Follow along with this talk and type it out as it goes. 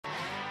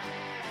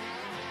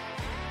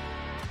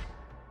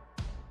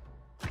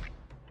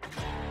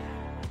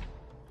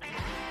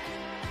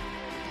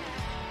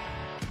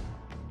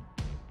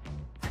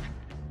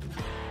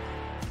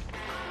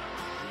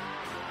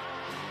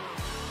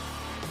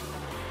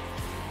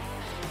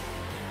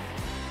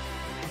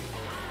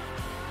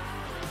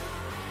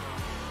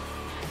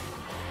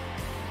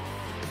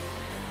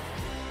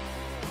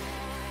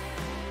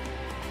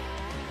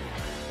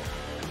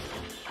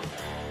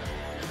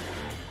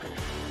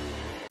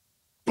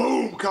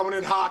coming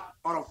in hot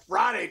on a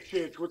Friday,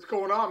 Chinch. What's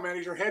going on, man?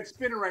 Is your head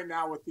spinning right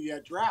now with the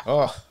draft?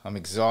 Oh, I'm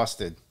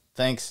exhausted.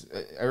 Thanks,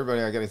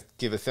 everybody. I got to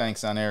give a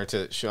thanks on air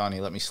to Sean. He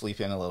let me sleep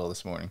in a little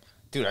this morning.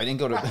 Dude, I didn't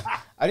go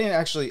to I didn't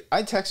actually.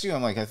 I text you.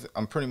 I'm like,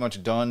 I'm pretty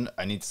much done.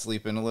 I need to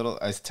sleep in a little.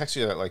 I text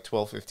you at like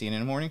 12:15 in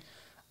the morning.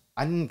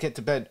 I didn't get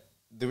to bed.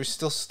 There was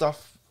still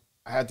stuff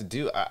I had to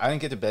do. I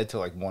didn't get to bed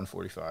till like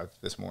 1:45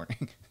 this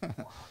morning.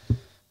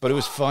 But it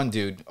was fun,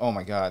 dude. Oh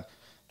my god.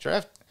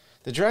 Draft.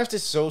 The draft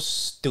is so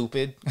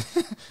stupid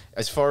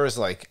as far as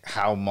like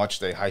how much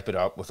they hype it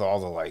up with all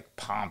the like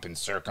pomp and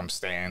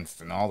circumstance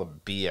and all the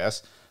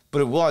BS. But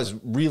it was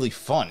really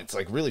fun. It's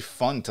like really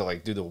fun to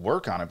like do the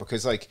work on it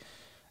because like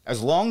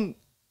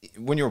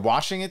when you're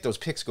watching it, those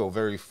picks go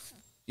very,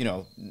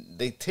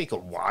 they take a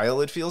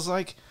while, it feels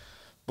like.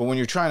 But when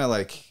you're trying to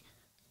like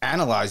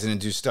analyze it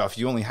and do stuff,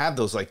 you only have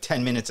those like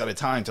 10 minutes at a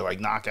time to like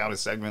knock out a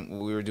segment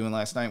we were doing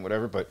last night,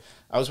 whatever. But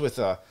I was with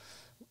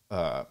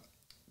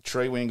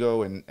Trey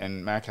Wingo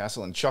and Matt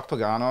Castle and Chuck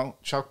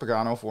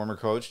Pagano, former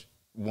coach,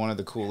 one of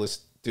the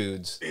coolest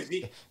dudes. Is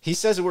he? He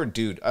says the word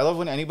dude. I love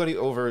when anybody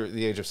over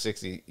the age of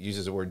 60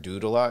 uses the word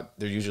dude a lot.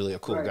 They're usually a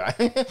cool guy.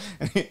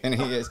 and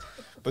he is.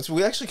 But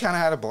we actually kind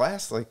of had a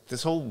blast. Like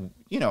this whole,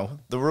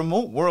 the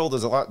remote world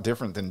is a lot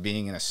different than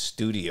being in a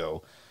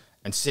studio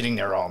and sitting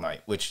there all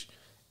night, which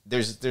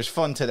there's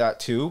fun to that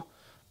too.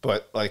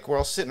 But like we're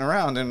all sitting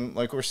around and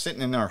like we're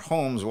sitting in our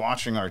homes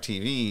watching our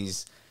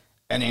TVs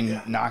and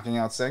then knocking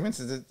out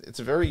segments. It's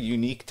a very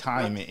unique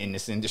time in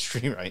this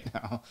industry right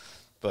now.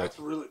 But that's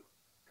really.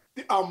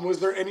 Was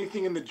there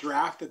anything in the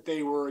draft that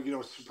they were,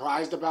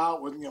 surprised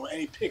about? With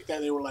any pick that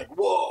they were like,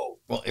 whoa?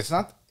 Well, it's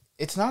not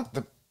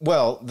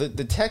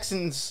the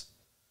Texans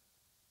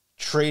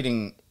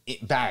trading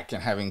it back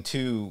and having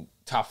two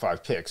top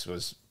 5 picks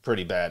was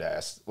pretty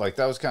badass. Like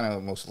that was kind of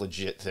the most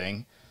legit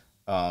thing.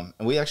 And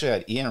we actually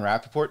had Ian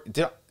Rappaport.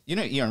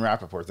 Ian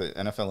Rappaport, the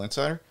NFL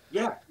insider?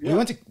 Yeah. We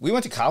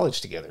went to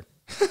college together.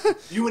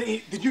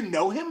 Did you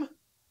know him?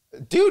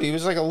 Dude, he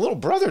was like a little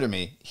brother to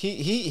me.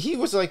 He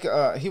was like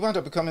he wound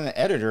up becoming the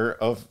editor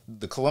of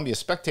the Columbia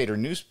Spectator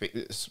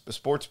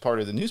sports part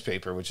of the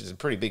newspaper, which is a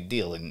pretty big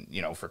deal. And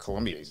for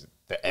Columbia, he's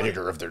the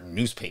editor of their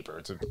newspaper.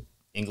 It's an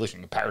English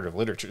and comparative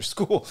literature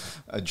school,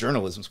 a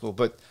journalism school.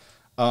 But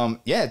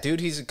yeah,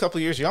 dude, he's a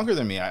couple years younger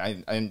than me.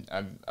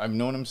 I've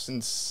known him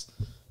since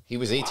he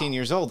was 18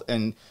 years old,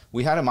 and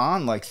we had him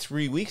on like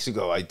 3 weeks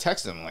ago. I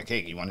texted him like,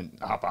 "Hey, you want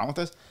to hop on with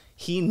us?"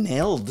 He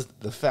nailed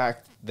the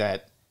fact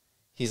that.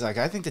 He's like,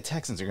 I think the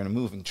Texans are going to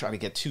move and try to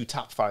get 2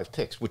 top 5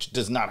 picks, which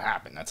does not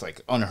happen. That's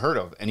like unheard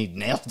of. And he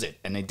nailed it.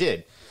 And they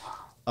did.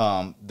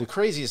 The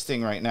craziest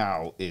thing right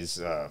now is,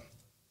 oh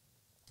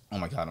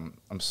my God,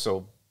 I'm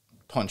so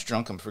punch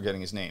drunk. I'm forgetting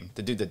his name.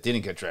 The dude that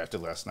didn't get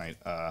drafted last night.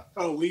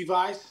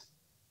 Levi's?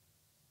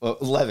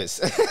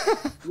 Levis.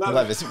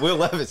 Levis. Will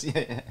Levis.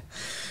 Yeah.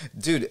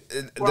 Dude.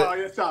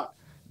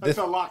 That's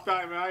a locked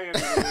eye, man.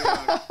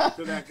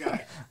 To that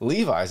guy.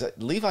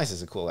 Levi's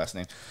is a cool last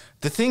name.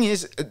 The thing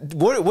is,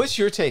 what's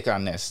your take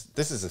on this?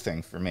 This is the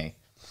thing for me.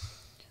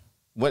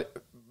 What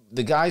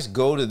the guys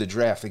go to the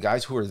draft, the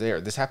guys who are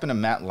there. This happened to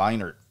Matt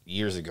Leinart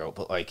years ago,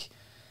 but like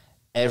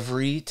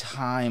every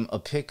time a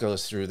pick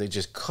goes through, they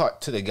just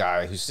cut to the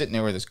guy who's sitting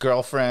there with his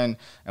girlfriend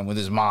and with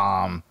his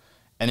mom,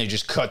 and they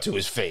just cut to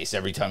his face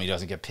every time he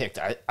doesn't get picked.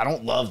 I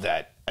don't love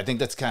that. I think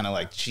that's kind of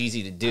like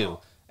cheesy to do,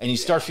 and you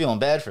start feeling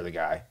bad for the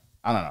guy.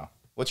 I don't know.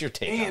 What's your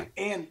take on it?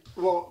 And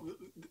well,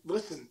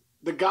 listen,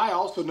 the guy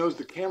also knows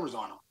the camera's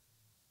on him.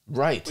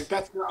 Right. Like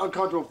that's an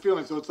uncomfortable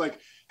feeling. So it's like,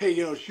 hey,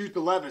 shoot the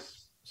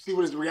Levis, see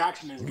what his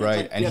reaction is.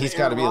 Right. Like, and he's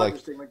got to be like,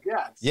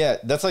 yeah,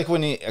 that's like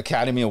when the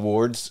Academy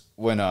Awards,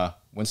 when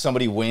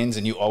somebody wins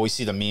and you always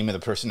see the meme of the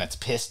person that's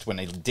pissed when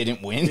they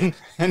didn't win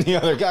and the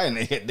other guy and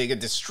they get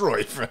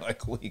destroyed for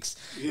like weeks.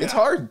 Yeah. It's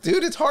hard,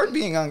 dude. It's hard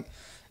being on.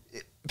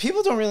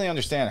 People don't really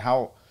understand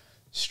how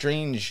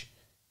strange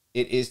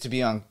it is to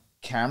be on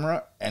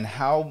camera and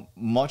how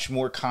much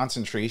more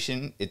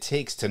concentration it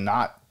takes to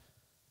not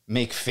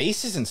make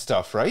faces and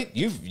stuff, right?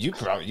 You've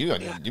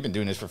been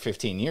doing this for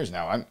 15 years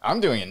now.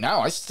 I'm doing it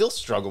now. I still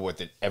struggle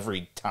with it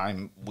every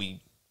time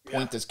we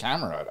point this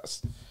camera at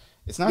us.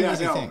 It's not an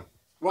easy thing.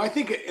 Well, I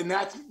think, and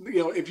that's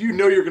if you're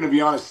going to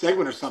be on a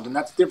segment or something,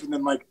 that's different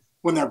than like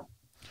when they're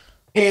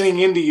panning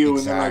into you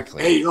and they're like,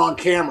 hey, you're on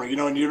camera,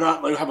 and you're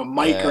not like have a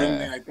mic or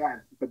anything like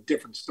that. It's a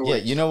different story. Yeah,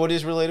 you know what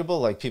is relatable?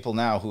 Like people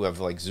now who have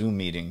like Zoom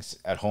meetings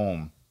at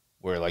home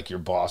where like your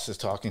boss is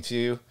talking to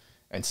you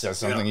and says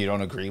something you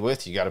don't agree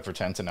with, you got to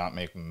pretend to not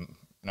make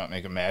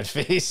a mad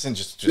face and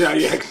just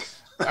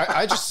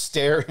I just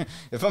stare.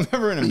 If I'm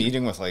ever in a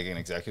meeting with like an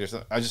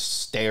executive, I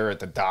just stare at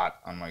the dot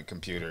on my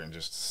computer and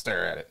just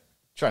stare at it.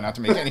 Try not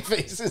to make any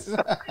faces.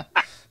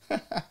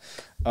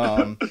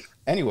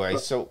 Anyway,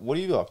 so what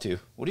are you up to?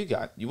 What do you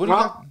got?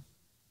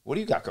 What do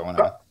you got going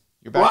on?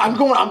 You're back.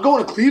 Well, I'm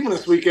going to Cleveland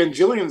this weekend.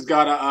 Jillian's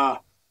got a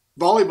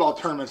volleyball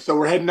tournament, so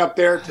we're heading up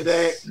there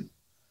today,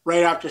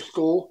 right after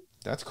school.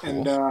 That's cool.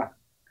 And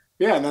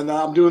and then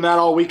I'm doing that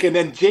all weekend.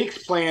 Then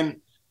Jake's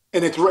playing,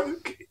 and it's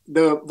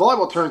the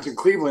volleyball tournament's in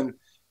Cleveland.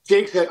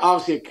 Jake's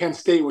obviously at Kent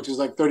State, which is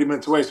like 30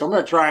 minutes away. So I'm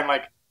going to try and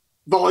like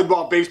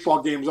volleyball,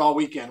 baseball games all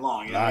weekend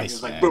long. You know? Nice,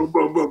 It's like boom,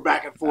 boom, boom,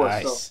 back and forth.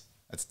 Nice. So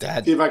that's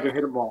dad. see if I can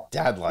hit them all.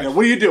 Dad life.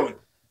 What are you doing?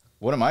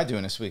 What am I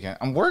doing this weekend?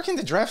 I'm working.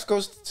 The draft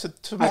goes to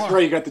tomorrow. That's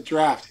right. You got the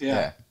draft.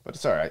 Yeah. But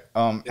it's all right.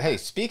 Hey,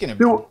 speaking of,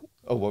 Dude,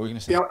 what were we gonna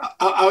say? Yeah,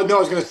 I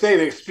was going to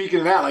say that. Speaking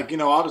of that, like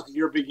obviously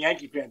you're a big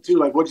Yankee fan too.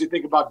 Like, what did you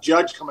think about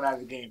Judge coming out of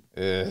the game?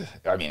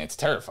 I mean, it's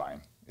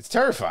terrifying. It's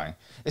terrifying,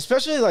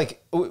 especially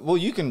like. Well,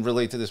 you can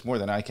relate to this more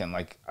than I can.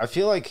 Like, I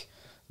feel like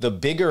the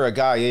bigger a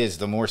guy is,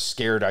 the more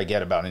scared I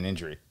get about an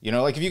injury.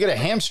 Like if you get a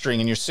hamstring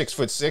and you're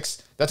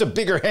 6'6", that's a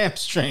bigger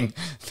hamstring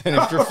than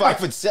if you're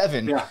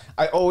 5'7". Yeah.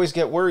 I always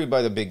get worried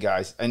by the big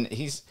guys, and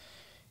he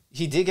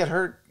did get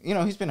hurt.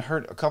 He's been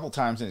hurt a couple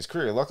times in his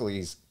career. Luckily,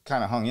 he's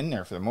kind of hung in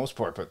there for the most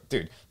part. But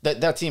dude,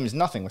 that team is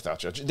nothing without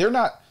Judge. They're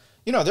not,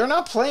 they're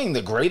not playing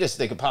the greatest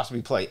they could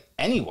possibly play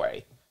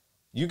anyway.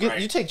 You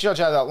take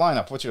Judge out of that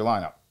lineup. What's your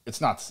lineup?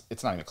 It's not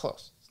even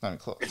close. It's not even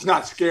close. It's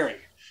not scary.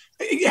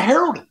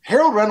 Harold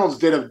Reynolds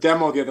did a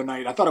demo the other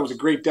night. I thought it was a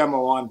great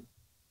demo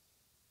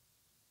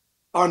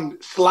on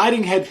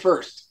sliding head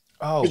first.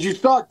 Oh, because you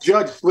thought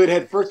Judge slid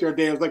head first the other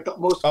day. It was like the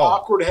most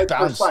awkward head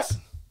first slide.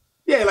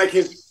 Yeah, like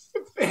his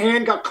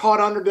hand got caught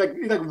under,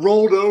 like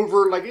rolled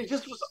over. Like it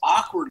just was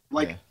awkward.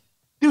 Like,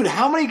 dude,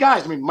 how many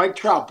guys? I mean, Mike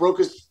Trout broke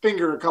his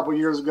finger a couple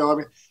years ago. I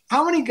mean,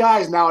 how many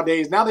guys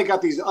nowadays? Now they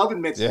got these oven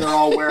mitts they're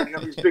all wearing.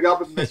 These big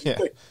oven mitts.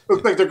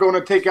 Looks like they're going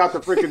to take out the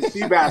freaking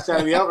sea bass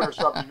out of the oven or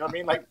something. You know what I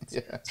mean? Like,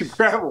 it's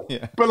incredible.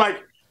 Yeah.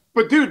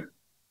 But dude,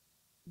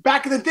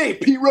 back in the day,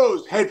 Pete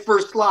Rose head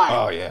first slide.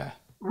 Oh yeah.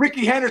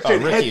 Ricky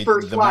Henderson head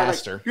first slide.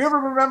 Master. Like, do you ever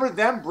remember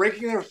them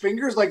breaking their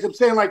fingers? Like I'm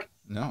saying, like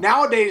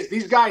nowadays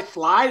these guys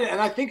slide,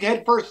 and I think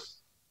head first.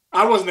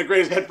 I wasn't the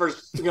greatest head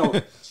first,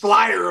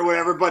 slider or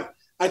whatever, but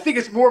I think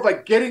it's more of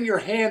like getting your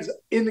hands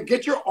in,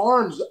 get your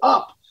arms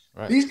up.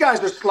 Right. These guys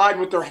are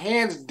sliding with their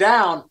hands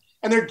down,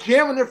 and they're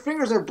jamming their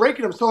fingers and they're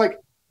breaking them. So, like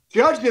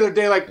Judge the other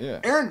day,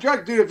 Aaron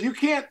Judge, dude, if you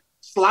can't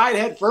slide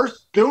head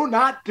first, do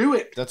not do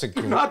it. That's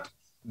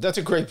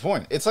a great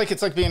point. It's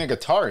like being a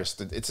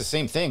guitarist. It's the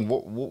same thing.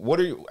 What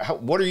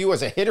are you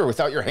as a hitter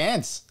without your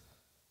hands?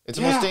 It's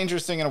the most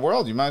dangerous thing in the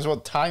world. You might as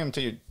well tie them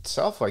to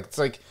yourself. Like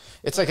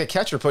it's like a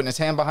catcher putting his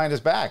hand behind his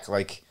back,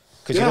 like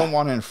because you don't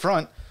want it in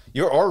front.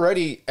 You're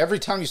already every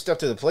time you step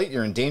to the plate,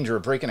 you're in danger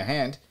of breaking a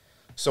hand.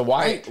 So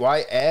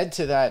why add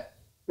to that?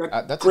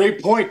 That's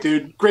great point,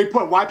 dude. Great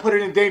point. Why put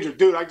it in danger,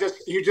 dude?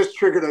 You just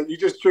triggered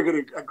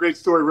a great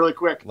story really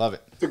quick. Love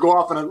it. To go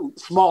off on a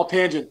small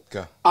tangent.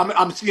 Go.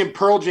 I'm seeing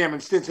Pearl Jam in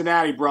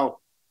Cincinnati, bro.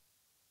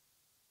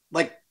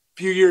 Like a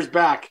few years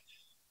back,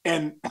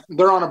 and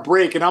they're on a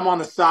break, and I'm on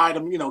the side.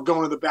 I'm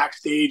going to the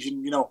backstage,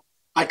 and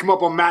I come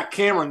up on Matt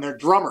Cameron, their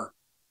drummer,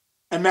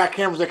 and Matt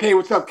Cameron's like, "Hey,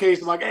 what's up,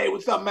 Case?" I'm like, "Hey,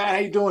 what's up, Matt? How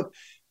you doing?"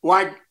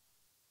 Why?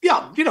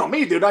 Yeah,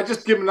 me, dude. I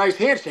just give him a nice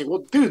handshake.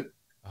 Well, dude.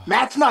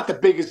 Matt's not the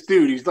biggest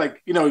dude. He's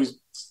like, he's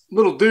a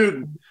little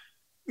dude,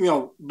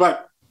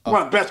 but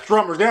one of the best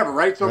drummers ever,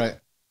 right? So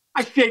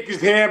I shake his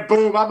hand,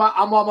 boom, I'm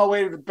on my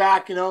way to the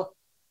back, and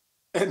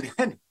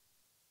then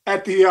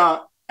at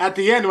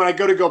the end when I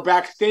go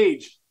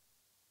backstage,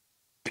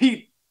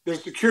 Pete, the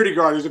security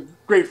guard, is a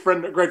great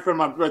friend of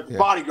mine,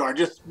 bodyguard.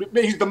 Just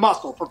he's the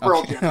muscle for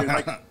Pearl Jam. Dude.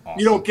 Like awesome.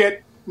 You don't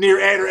get near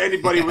Ed or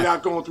anybody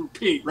without going through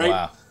Pete, right?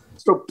 Wow.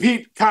 So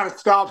Pete kind of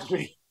stops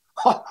me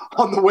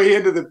on the way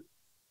into the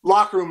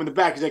locker room in the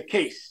back. He's like,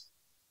 Case.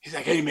 He's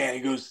like, hey, man.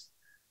 He goes,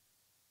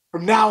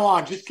 from now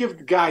on, just give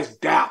the guys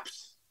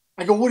daps.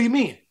 I go, what do you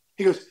mean?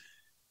 He goes,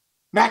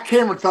 Matt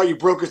Cameron thought you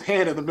broke his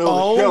hand in the middle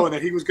of the show and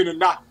that he was going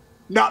to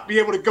not be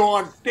able to go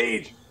on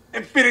stage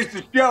and finish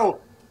the show.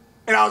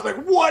 And I was like,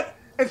 what?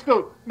 And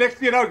so next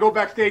thing you know, I go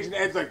backstage and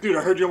Ed's like, dude,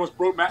 I heard you almost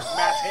broke Matt's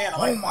hand.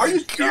 I'm like, are you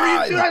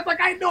serious, dude? I was like,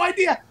 I had no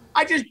idea.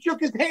 I just shook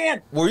his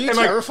hand. Were you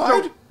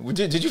terrified?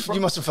 Did you?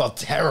 You must have felt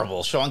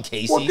terrible, Sean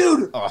Casey. Well,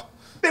 dude.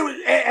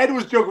 Ed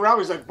was joking around.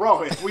 He's like,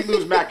 bro, if we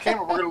lose Matt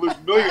Cameron, we're going to lose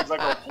millions. Like,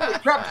 holy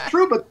crap, it's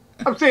true. But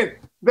I'm saying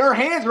their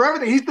hands are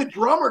everything. He's the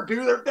drummer,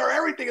 dude. They're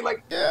everything.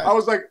 Like, I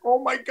was like,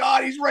 oh, my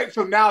God, he's right.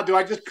 So now do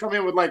I just come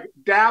in with, like,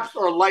 daps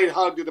or a light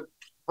hug to the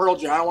Pearl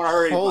Jam? I don't want to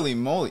hurt anybody. Holy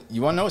moly.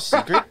 You want to know a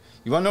secret?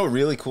 You want to know a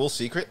really cool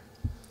secret?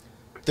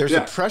 There's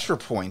a pressure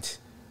point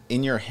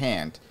in your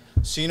hand.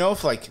 So,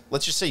 if, like,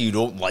 let's just say you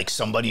don't like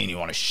somebody and you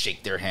want to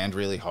shake their hand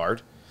really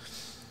hard.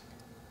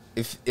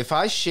 If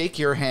I shake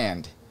your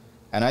hand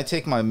and I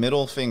take my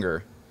middle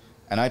finger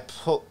and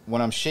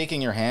when I'm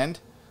shaking your hand,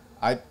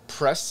 I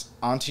press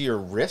onto your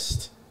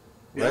wrist,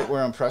 right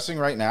where I'm pressing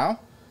right now,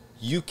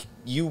 you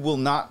will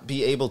not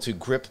be able to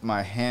grip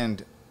my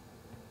hand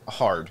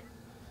hard.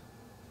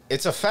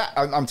 It's a fact.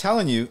 I'm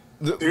telling you.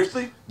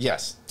 Seriously?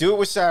 Yes. Do it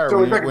with Sarah so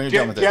when you're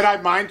done with this.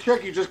 Jedi mind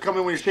trick? You just come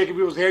in when you're shaking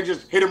people's hands,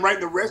 just hit them right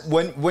in the wrist?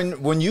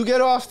 When you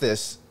get off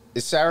this,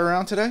 is Sarah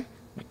around today?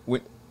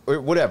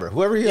 Or whatever.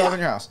 Whoever you have in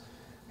your house.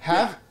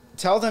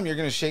 Tell them you're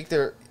going to shake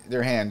their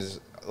hand is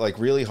like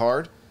really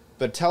hard,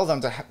 but tell them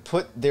to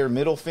put their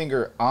middle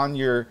finger on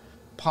your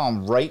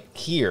palm right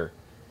here.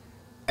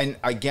 And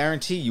I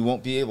guarantee you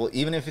won't be able,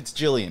 even if it's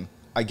Jillian,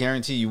 I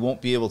guarantee you won't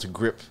be able to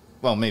grip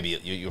well, maybe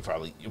you'll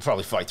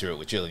probably fight through it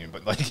with Jillian,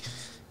 but like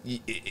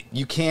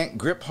you can't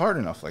grip hard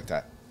enough like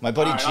that. My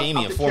buddy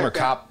Jamie, a former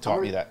cop,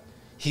 taught me that.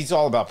 He's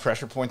all about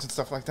pressure points and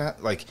stuff like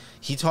that. Like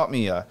he taught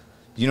me,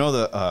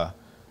 the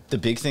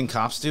big thing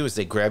cops do is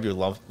they grab your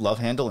love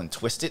handle and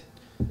twist it.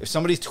 If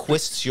somebody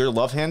twists your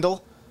love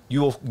handle,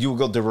 you will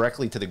go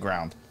directly to the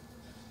ground.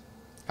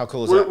 How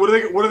cool is that? What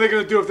are they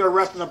going to do if they're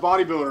arresting a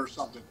bodybuilder or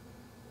something?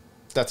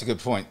 That's a good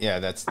point. Yeah,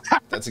 that's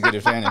a good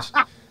advantage.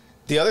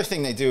 The other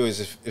thing they do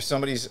is if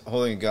somebody's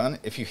holding a gun,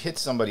 if you hit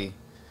somebody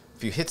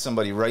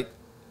right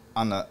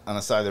on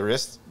the side of the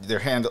wrist, their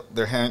hand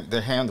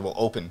will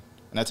open,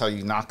 and that's how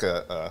you knock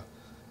a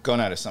gun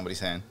out of somebody's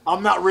hand.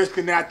 I'm not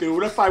risking that, dude.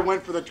 What if I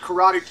went for the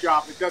karate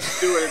chop? It doesn't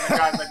do it, and the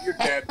guy's like, "You're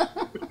dead."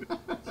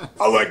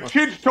 I'm like,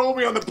 Chinch told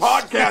me on the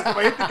podcast if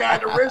I hit the guy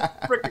in the wrist,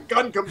 the freaking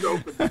gun comes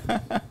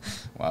open.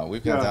 Wow,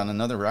 we've gone down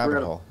another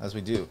rabbit hole, as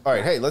we do. All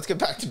right, hey, let's get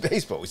back to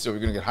baseball. So we're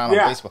going to get hot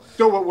on baseball.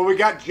 So when we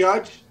got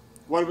Judge,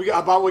 what do we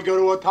got? About we go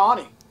to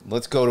Ohtani?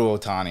 Let's go to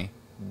Ohtani.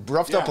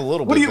 Roughed up a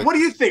little bit. What do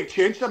you think,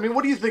 Chinch? I mean,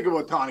 what do you think of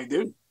Ohtani,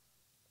 dude?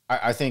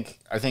 I think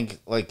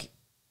like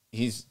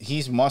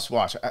he's must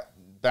watch.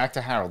 Back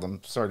to Harold.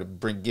 I'm sorry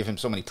to give him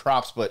so many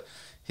props, but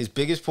his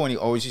biggest point he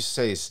always used to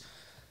say is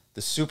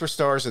the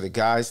superstars are the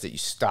guys that you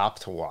stop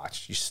to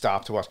watch. You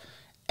stop to watch.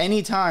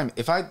 Anytime,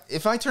 if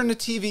I turn the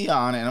TV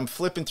on and I'm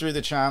flipping through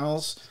the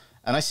channels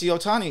and I see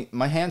Ohtani,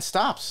 my hand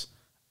stops.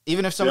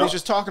 Even if somebody's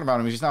just talking about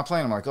him, if he's not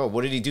playing, I'm like, oh,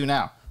 what did he do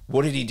now?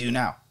 What did he do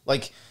now?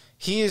 Like,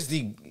 he is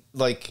we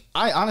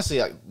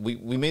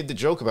made the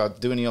joke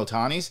about doing the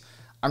Ohtanis.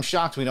 I'm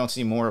shocked we don't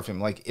see more of him.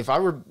 Like, if I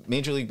were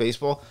Major League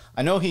Baseball,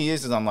 I know he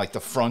is on, like,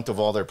 the front of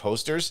all their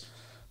posters,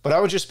 but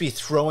I would just be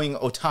throwing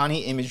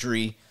Ohtani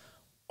imagery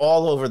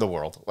all over the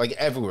world, like,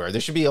 everywhere.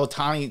 There should be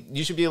Ohtani.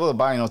 You should be able to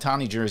buy an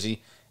Ohtani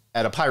jersey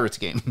at a Pirates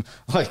game.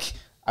 Like,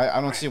 I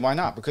don't see why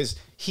not, because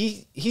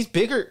he's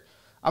bigger.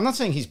 I'm not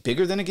saying he's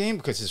bigger than a game,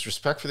 because his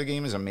respect for the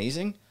game is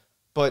amazing,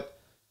 but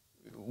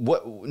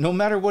no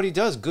matter what he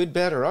does, good,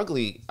 bad, or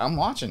ugly, I'm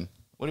watching.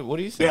 What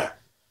do you think? Yeah.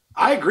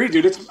 I agree,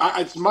 dude.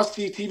 It's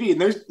must-see TV, and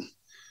there's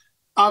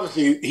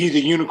obviously he's a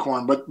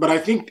unicorn, but I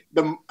think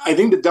the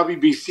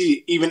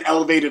WBC even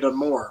elevated him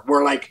more.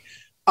 Where like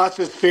us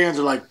as fans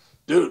are like,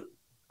 dude,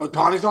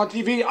 Ohtani's on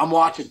TV, I'm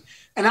watching.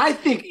 And I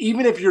think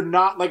even if you're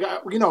not like,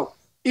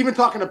 even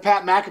talking to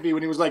Pat McAfee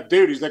when he was like,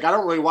 dude, he's like, I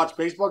don't really watch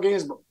baseball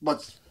games,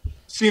 but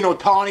seeing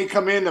Ohtani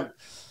come in,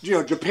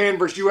 Japan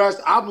versus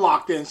US, I'm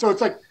locked in. So it's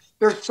like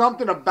there's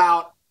something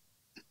about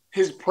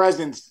his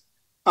presence.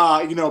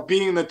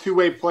 Being the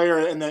two-way player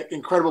and the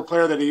incredible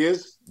player that he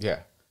is.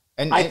 Yeah.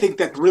 And I think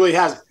that really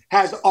has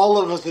all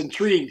of us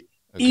intrigued,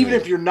 even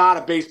if you're not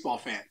a baseball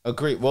fan.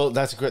 Agree. Well,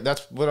 that's great.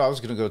 That's what I was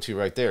going to go to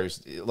right there.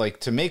 Is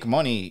like to make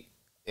money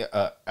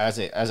as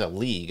a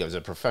league, as a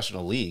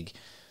professional league,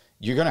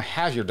 you're going to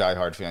have your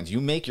diehard fans.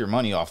 You make your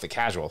money off the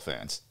casual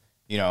fans.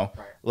 Right.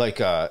 Like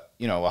a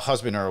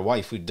husband or a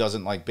wife who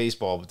doesn't like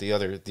baseball, but the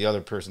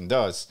other person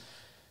does.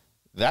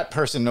 That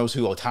person knows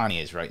who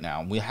Ohtani is right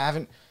now. We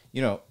haven't,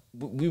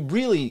 we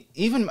really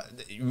even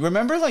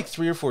remember like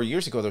 3 or 4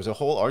 years ago, there was a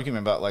whole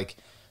argument about like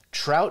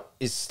Trout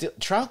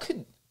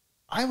could,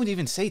 I would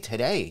even say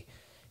today,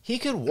 he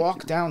could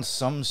walk down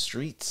some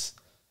streets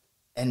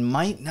and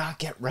might not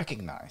get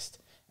recognized.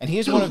 And he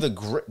is one of the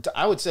great,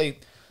 I would say,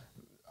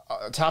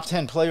 top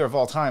 10 player of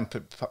all time,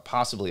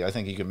 possibly. I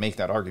think you could make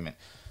that argument.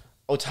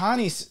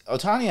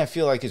 Ohtani, I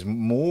feel like, is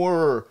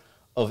more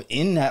of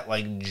in that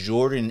like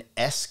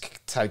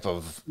Jordan-esque type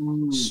of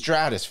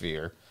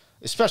stratosphere.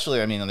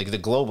 Especially, I mean, like the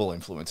global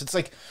influence. It's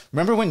like,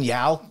 remember when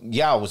Yao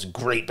was a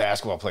great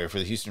basketball player for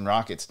the Houston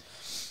Rockets?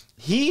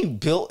 He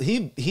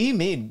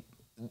made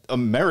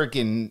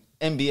American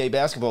NBA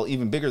basketball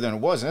even bigger than it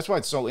was, and that's why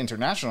it's so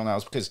international now.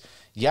 Is because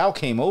Yao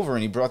came over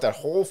and he brought that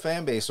whole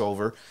fan base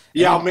over.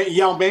 Yao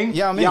Ming.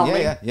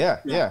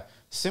 Yeah.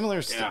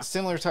 Similar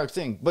type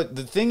thing. But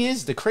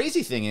the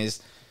crazy thing is,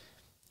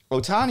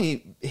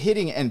 Ohtani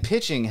hitting and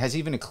pitching has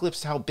even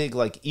eclipsed how big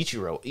like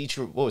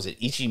Ichiro. What was it?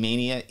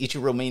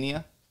 Ichiro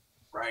Mania.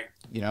 Right.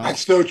 That's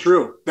so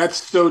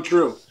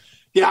true.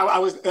 Yeah, I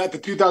was at the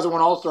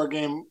 2001 All-Star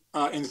game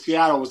in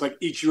Seattle. It was like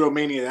Ichiro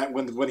Mania that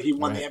when he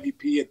won the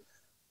MVP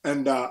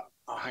and hang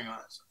on.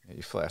 Yeah,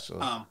 you flashed a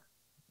little.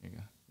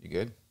 You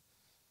good?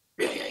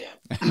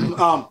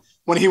 Yeah.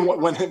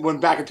 When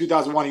back in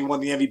 2001 he won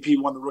the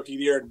MVP, won the Rookie of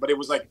the Year, but it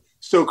was like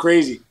so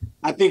crazy.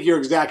 I think you're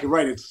exactly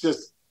right.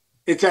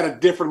 It's at a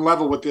different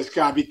level with this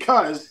guy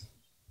because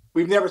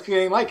we've never seen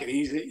anything like it.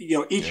 He's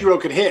Ichiro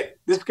could hit.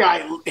 This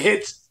guy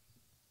hits.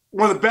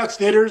 One of the best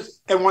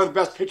hitters and one of the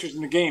best pitchers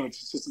in the game.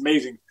 It's just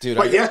amazing. Dude,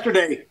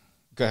 yesterday,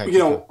 go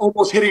ahead,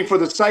 almost hitting for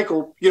the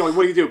cycle. What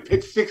do you do?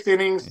 Pitch 6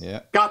 innings.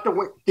 Yeah. Got the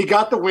win. He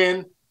got the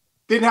win.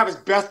 Didn't have his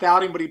best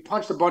outing, but he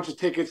punched a bunch of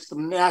tickets,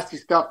 some nasty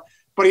stuff.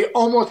 But he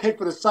almost hit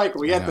for the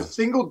cycle. He had the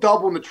single,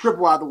 double, and the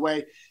triple out of the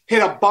way.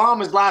 Hit a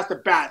bomb his last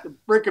at bat. The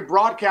freaking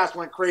broadcast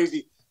went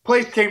crazy.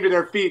 Place came to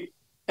their feet,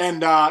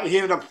 and he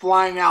ended up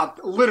flying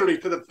out literally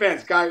to the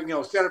fence. Guy,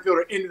 center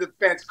fielder into the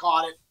fence,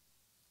 caught it.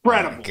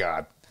 Incredible. Oh my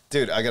God.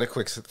 Dude, I got a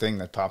quick thing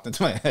that popped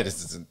into my head.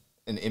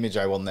 an image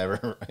I will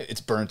never.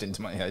 It's burnt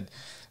into my head.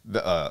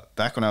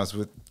 Back when I was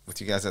with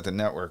you guys at the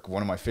network,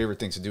 one of my favorite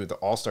things to do at the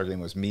All-Star game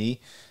was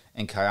me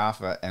and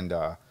Kayafa and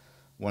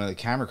one of the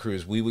camera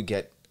crews. We would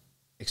get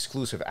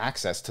exclusive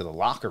access to the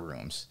locker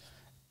rooms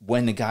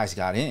when the guys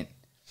got in,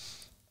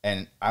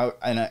 and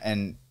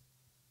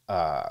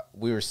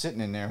we were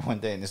sitting in there one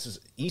day, and this was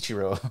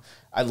Ichiro.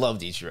 I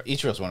loved Ichiro.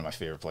 Ichiro's one of my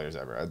favorite players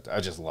ever.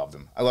 I just loved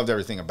him. I loved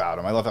everything about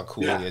him. I love how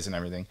cool he is and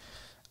everything.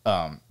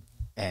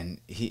 And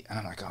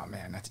I'm like, oh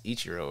man, that's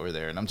Ichiro over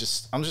there. And I'm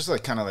just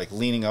like kind of like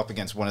leaning up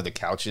against one of the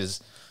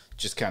couches,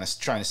 just kind of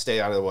trying to stay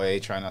out of the way,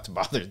 trying not to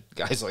bother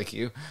guys like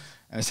you.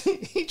 And I say,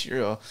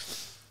 Ichiro,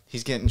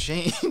 he's getting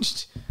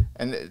changed.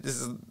 And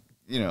this is,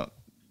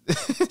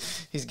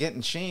 he's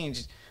getting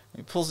changed.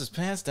 He pulls his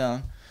pants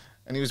down,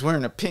 and he was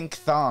wearing a pink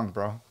thong,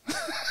 bro.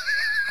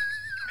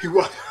 He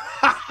was.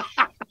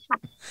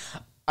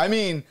 I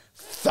mean,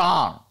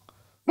 thong.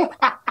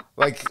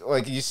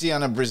 Like you see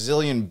on a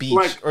Brazilian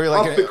beach, or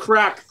like the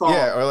crack thong.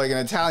 Yeah, or like an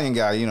Italian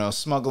guy,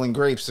 smuggling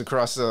grapes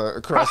across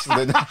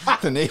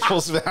the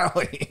Naples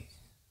Valley.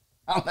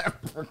 I'll never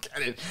forget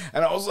it.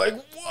 And I was like,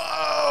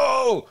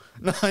 whoa!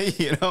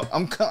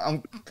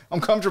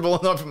 I'm comfortable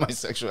enough in my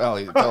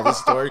sexuality to tell this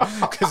story,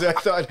 because I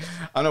thought,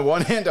 on the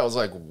one hand, I was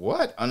like,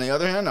 what? On the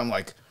other hand, I'm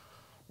like,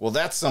 well,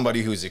 that's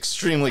somebody who's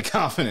extremely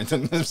confident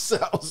in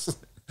themselves.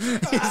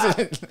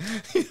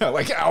 He's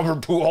like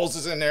Albert Pujols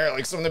is in there,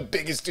 like some of the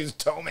biggest dudes.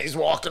 Tomei's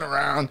walking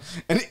around,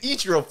 and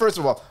Ichiro. First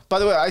of all, by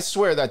the way, I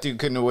swear that dude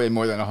couldn't have weighed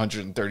more than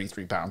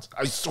 133 pounds.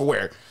 I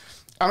swear.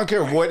 I don't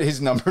care what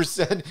his number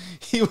said.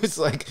 He was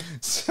like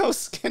so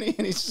skinny,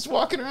 and he's just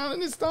walking around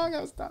in his thong. I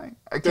was dying.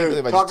 I can't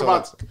believe I just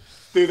told that.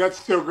 Dude,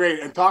 that's so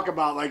great. And talk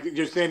about, like,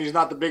 you're saying he's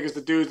not the biggest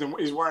of dudes and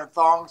he's wearing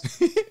thongs.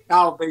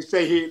 Now they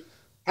say he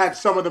had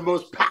some of the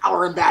most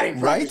power in batting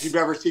practice you've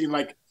ever seen.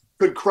 Like,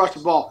 could crush the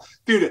ball.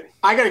 Dude,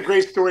 I got a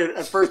great story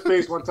at first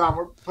base one time.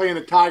 We're playing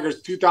the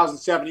Tigers,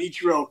 2007.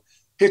 Ichiro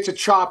hits a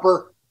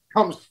chopper,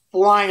 comes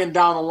flying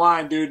down the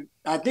line, dude.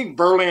 I think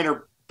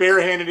Verlander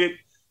barehanded it,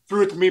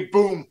 threw it to me,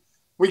 boom.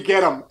 We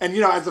get him. And,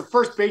 as a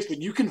first baseman,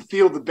 you can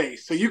feel the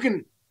base. So you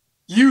can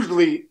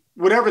usually,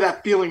 whatever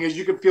that feeling is,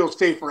 you can feel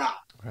safer out.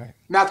 Right.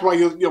 And that's why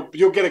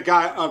you'll get a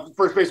guy,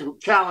 first baseman, who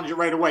challenge it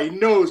right away. He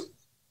knows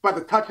by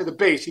the touch of the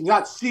base. He's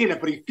not seeing it,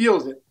 but he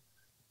feels it.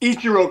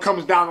 Ichiro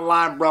comes down the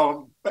line,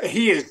 bro. But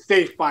he is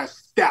safe by a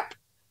step.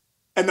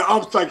 And the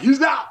ump's like,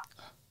 he's out.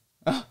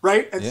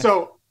 Right? And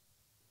so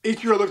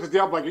Ichiro looks at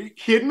the ump like, are you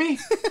kidding me?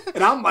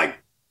 And I'm like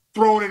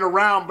throwing it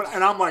around,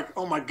 and I'm like,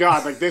 oh my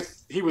God, like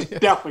this, he was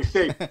definitely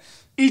safe.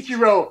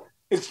 Ichiro,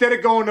 instead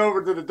of going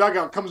over to the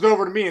dugout, comes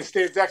over to me and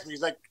stays next to me.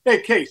 He's like,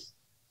 hey, Case.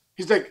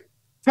 He's like,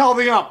 tell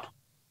the ump.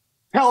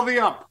 Tell the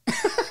ump.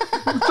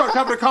 We start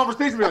having a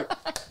conversation. We're like,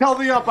 tell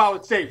the ump I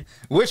was safe.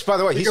 Which, by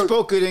the way, he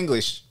spoke good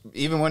English,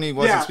 even when he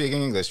wasn't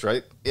speaking English,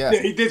 right? Yeah,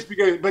 he did speak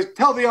English. But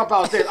tell the ump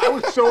I was safe. I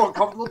was so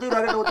uncomfortable, dude.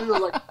 I didn't know what to do. I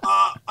was like,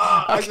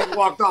 I just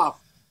walked off.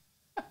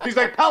 He's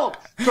like, tell him.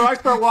 So I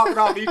start walking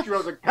off.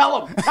 Ichiro's like,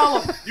 tell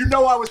him. You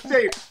know I was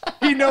safe.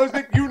 He knows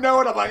it. You know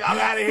it. I'm like, I'm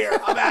out of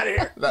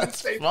here.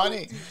 That's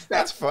funny.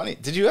 That's funny.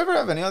 Did you ever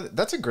have any other?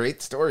 That's a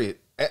great story.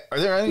 Are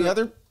there any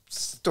other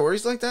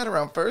stories like that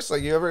around first?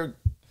 Like you ever?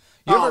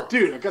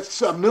 Dude, I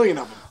got a million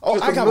of them. Oh,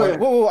 I got one.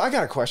 Whoa, I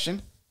got a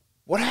question.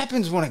 What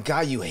happens when a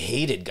guy you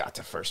hated got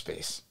to first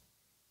base?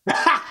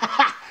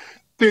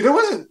 Dude, there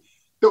wasn't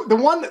the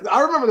one.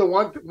 I remember the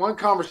one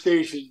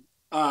conversation.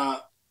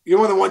 You're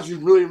one of the ones you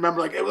really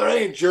remember. Like, were there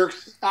any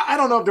jerks? I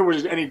don't know if there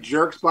was any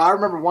jerks, but I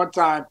remember one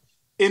time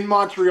in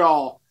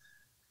Montreal.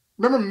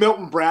 Remember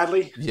Milton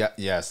Bradley? Yeah,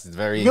 yes,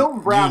 very Milton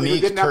Bradley,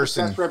 unique who didn't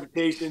person. Have the best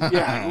reputation.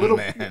 Yeah,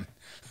 man.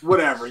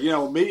 Whatever.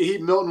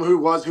 Milton, who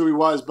was who he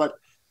was,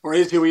 or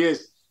is who he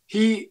is.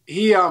 He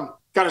got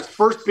his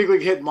first big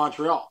league hit in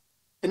Montreal,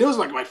 and it was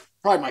like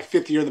probably my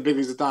fifth year in the big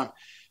leagues at the time.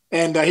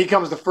 And he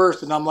comes to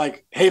first, and I'm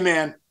like, hey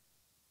man.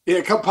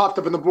 It popped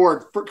up in the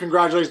board.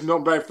 Congratulations,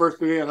 Milton Bradley,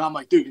 first big league. And I'm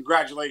like, dude,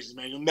 congratulations,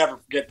 man. You'll never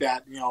forget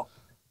that.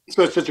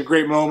 It's such a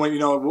great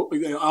moment.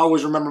 I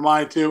always remember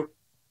mine too.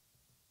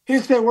 He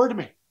didn't say a word to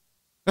me.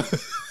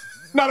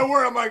 Not a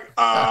word. I'm like,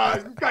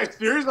 is this guy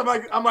serious?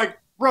 I'm like,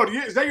 bro,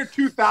 is that your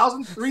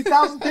 2,000,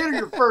 3,000 hit or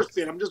your first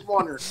hit? I'm just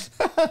wondering.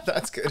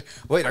 That's good.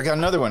 Wait, I got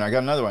another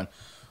one.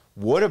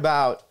 What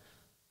about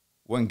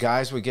when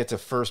guys would get to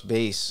first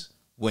base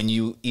when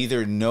you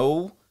either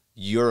know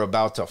you're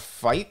about to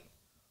fight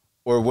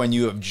or when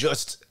you have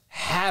just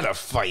had a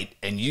fight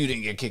and you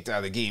didn't get kicked out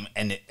of the game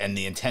and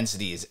the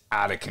intensity is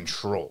out of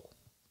control?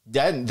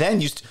 Then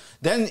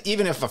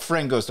even if a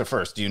friend goes to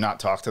first, do you not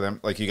talk to them?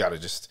 Like you got to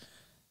just...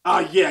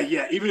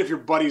 Yeah. Even if your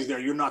buddy's there,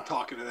 you're not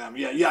talking to them.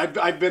 Yeah.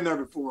 I've been there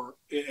before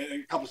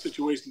in a couple of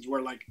situations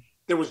where like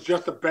there was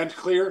just a bench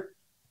clear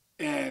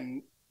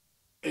and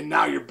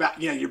now you're back.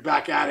 Yeah, you're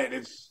back at it.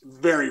 It's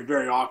very,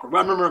 very awkward.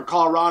 I remember in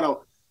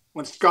Colorado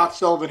when Scott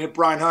Sullivan hit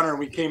Brian Hunter and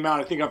we came out.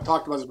 I think I've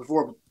talked about this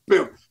before, but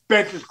boom,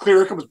 bench is clear.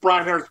 Here comes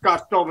Brian Hunter.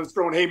 Scott Sullivan's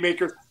throwing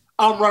haymakers.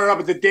 I'm running up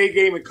at the day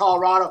game in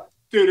Colorado.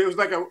 Dude, it was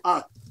like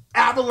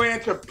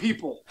avalanche of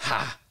people.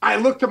 I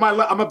look to my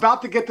left. I'm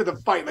about to get to the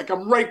fight. Like,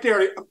 I'm right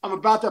there. I'm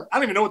about to. I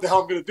don't even know what the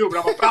hell I'm going to do,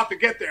 but I'm about to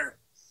get there.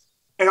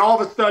 And all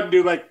of a sudden,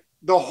 dude, like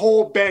the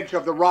whole bench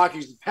of the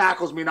Rockies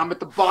tackles me, and I'm at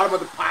the bottom of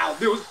the pile.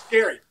 Dude, it was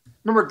scary.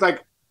 Remember,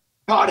 like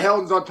Todd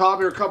Helton's on top of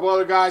me, or a couple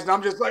other guys, and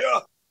I'm just like,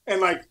 ugh. And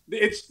like,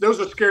 those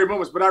are scary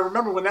moments. But I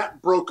remember when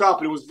that broke up,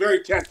 and it was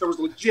very tense. There was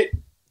legit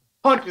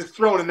punches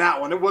thrown in that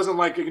one. It wasn't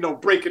like,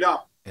 break it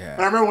up. Yeah.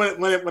 And I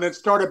remember when it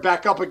started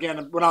back up again,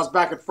 when I was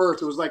back at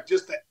first, it was like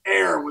just the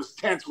air was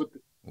tense with the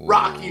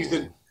Rockies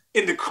and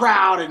in the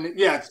crowd. And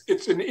yeah,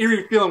 it's an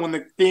eerie feeling when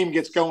the game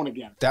gets going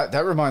again.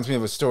 That reminds me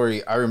of a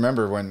story. I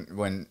remember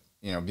when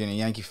being a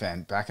Yankee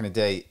fan back in the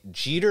day,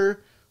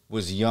 Jeter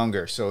was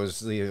younger. So it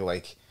was either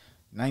like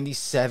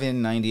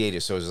 97,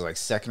 98. So it was like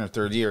second or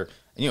third year.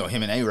 And,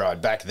 him and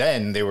A-Rod back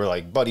then, they were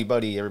like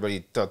buddy.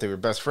 Everybody thought they were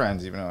best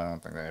friends, even though I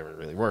don't think they ever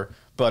really were.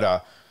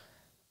 But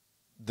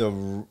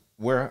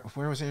where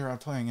was A-Rod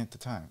playing at the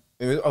time?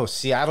 It was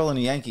Seattle and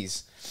the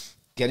Yankees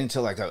get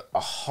into like a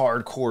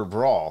hardcore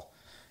brawl,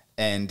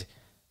 and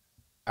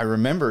I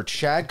remember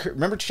Chad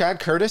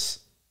Curtis?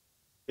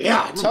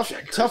 Yeah,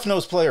 tough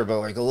nosed player, but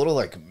like a little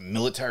like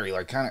military,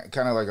 like kind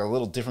of like a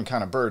little different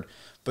kind of bird.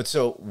 But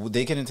so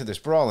they get into this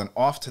brawl, and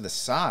off to the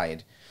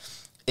side,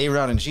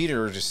 A-Rod and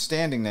Jeter are just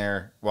standing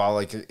there while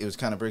like it was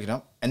kind of breaking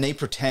up, and they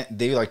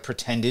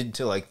pretended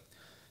to like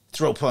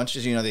throw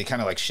punches. They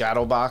kind of like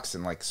shadow box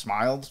and like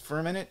smiled for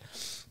a minute.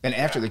 And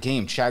after the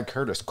game, Chad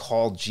Curtis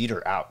called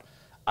Jeter out.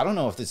 I don't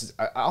know if this is.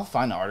 I'll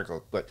find the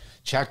article, but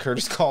Chad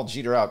Curtis called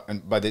Jeter out,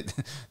 and by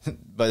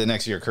the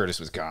next year, Curtis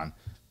was gone.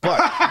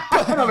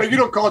 But no, you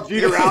don't call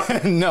Jeter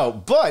out. No,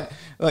 but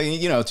like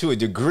to a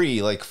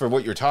degree, like for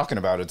what you're talking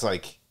about, it's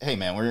like, hey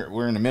man,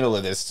 we're in the middle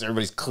of this.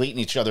 Everybody's cleating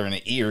each other in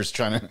the ears,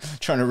 trying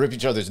to rip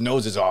each other's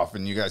noses off,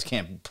 and you guys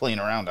can't be playing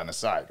around on the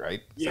side,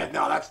 right? Yeah,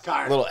 no, that's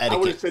tired. Little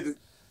etiquette.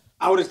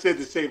 I would have said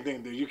the same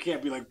thing, dude. You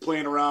can't be like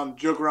playing around,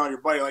 joking around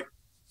your buddy. Like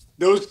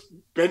those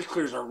bench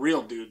clears are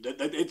real, dude.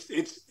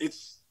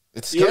 It's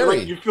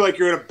scary. You feel like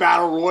you're in a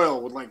battle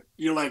royal with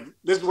you're like,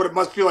 this is what it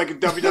must feel like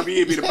in WWE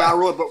being a battle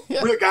royal,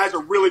 but real guys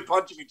are really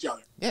punching each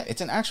other. Yeah,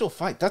 it's an actual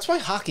fight. That's why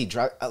hockey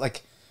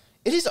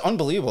it is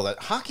unbelievable that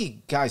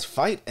hockey guys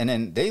fight and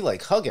then they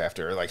like hug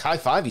after, or like high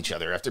five each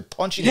other after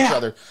punching each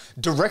other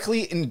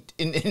directly in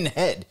the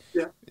head.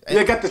 Yeah,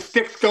 they got the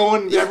sticks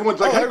going. Yeah.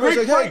 Everyone's like,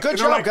 hey, good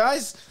job,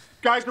 guys.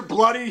 Guys are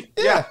bloody.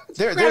 Yeah,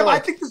 they're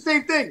like, I think the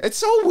same thing. It's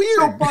so weird.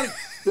 So funny.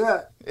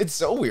 Yeah, it's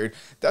so weird.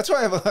 That's why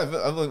I have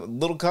a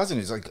little cousin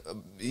who's like,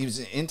 he was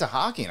into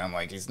hockey, and I'm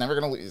like, he's never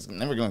going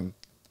to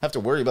have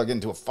to worry about getting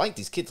into a fight.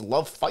 These kids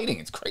love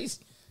fighting. It's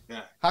crazy.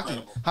 Yeah,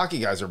 hockey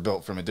guys are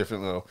built from a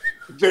different little.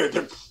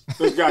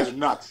 Those guys are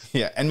nuts.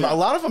 Yeah, and a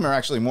lot of them are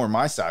actually more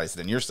my size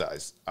than your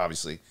size,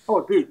 obviously.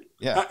 Oh, dude.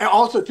 Yeah. And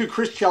also, too,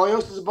 Chris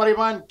Chelios is a buddy of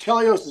mine.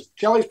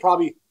 Chelly's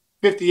probably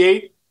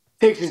 58.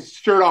 Takes his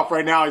shirt off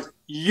right now. He's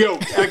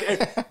yoked.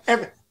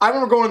 I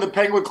remember going to the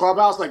Penguin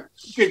Clubhouse, like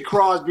Sid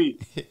Crosby,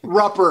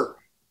 Rupper,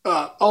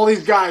 all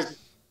these guys.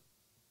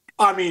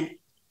 I mean,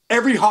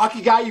 every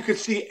hockey guy, you could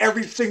see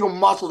every single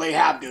muscle they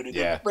have, dude.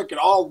 They're freaking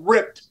all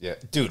ripped. Yeah,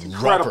 dude,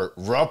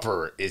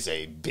 Rupper is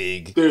a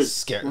big,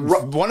 scary,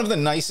 one of the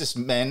nicest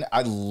men.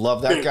 I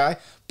love that guy.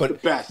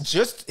 But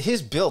just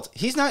his build,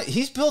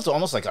 he's built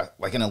almost like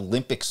an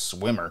Olympic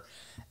swimmer.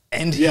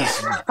 And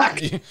he's,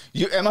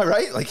 am I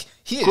right? Like,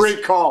 he is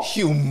great call,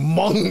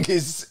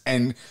 humongous,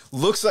 and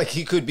looks like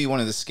he could be one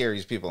of the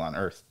scariest people on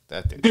earth.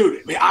 That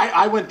dude.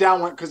 I went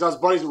down because I was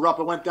buddies with Rupp.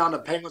 I went down to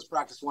Penguins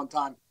practice one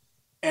time,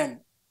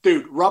 and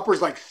dude,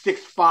 Rupper's like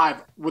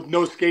 6'5" with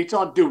no skates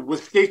on. Dude,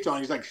 with skates on,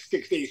 he's like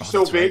 6'8",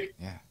 so big. Right.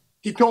 Yeah.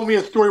 He told me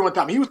a story one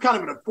time. He was kind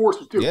of an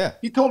enforcer too. Yeah.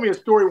 He told me a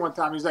story one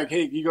time. He's like,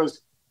 hey, he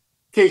goes,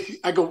 Casey.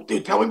 I go,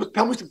 dude, tell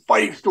me some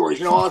fighting stories,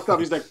 all that stuff.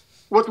 He's like,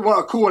 what's the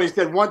one cool one? He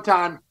said one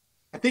time,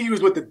 I think he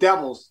was with the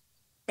Devils,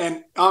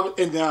 and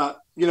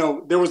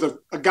there was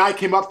a guy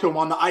came up to him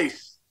on the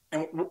ice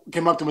and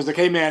came up to him and was like,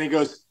 hey, man, he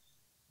goes,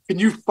 can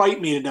you fight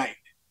me tonight?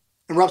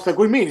 And Rupp's like,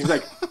 what do you mean? He's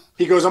like,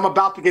 he goes, I'm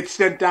about to get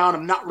sent down.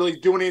 I'm not really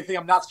doing anything.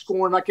 I'm not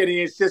scoring, not getting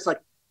any assists. Like,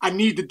 I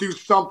need to do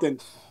something.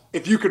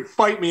 If you could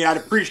fight me, I'd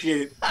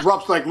appreciate it.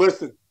 Rupp's like,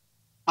 listen,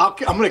 I'm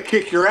going to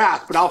kick your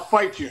ass, but I'll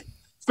fight you.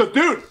 So,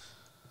 dude,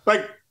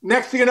 like,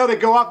 next thing you know, they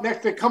go up.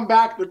 Next, they come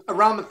back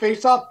around the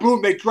face-off.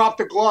 Boom, they drop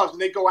the gloves,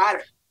 and they go at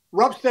it.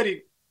 Rupp said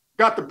he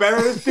got the better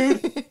of this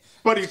dude,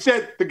 but he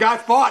said the guy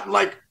fought and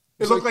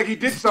it looked like he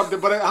did something.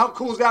 But how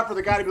cool is that for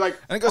the guy to be like,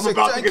 I'm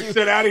about to get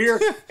sent out of here.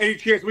 Any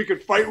chance we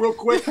could fight real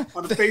quick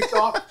on the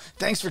face-off?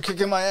 Thanks for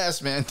kicking my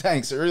ass, man.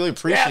 Thanks. I really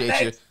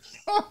appreciate you.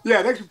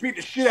 Yeah, thanks for beating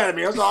the shit out of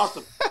me. That's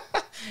awesome.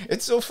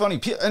 It's so funny.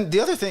 And the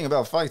other thing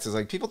about fights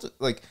is people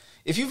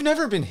if you've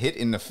never been hit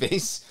in the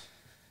face,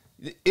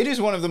 it is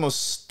one of the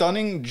most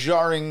stunning,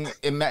 jarring,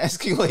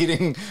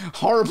 emasculating,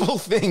 horrible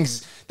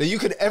things that you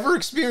could ever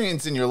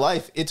experience in your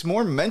life. It's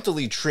more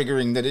mentally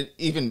triggering than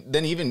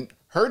even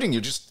hurting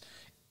you.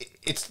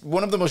 It's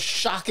one of the most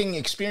shocking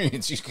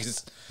experiences.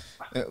 Because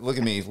look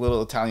at me,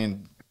 little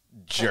Italian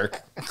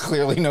jerk,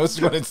 clearly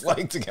knows what it's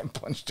like to get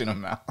punched in the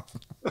mouth.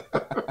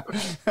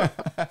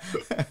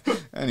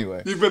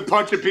 Anyway, you've been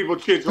punching people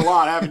Chinch a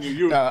lot, haven't you?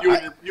 You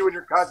and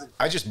your cousin.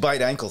 I just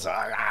bite ankles.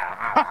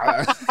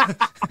 Yeah,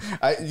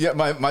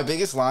 my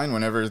biggest line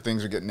whenever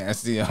things are getting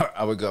nasty,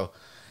 I would go,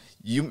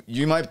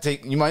 you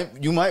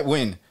might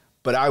win,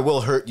 but I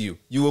will hurt you.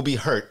 You will be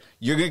hurt.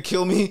 You're gonna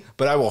kill me,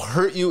 but I will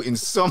hurt you in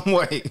some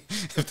way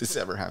if this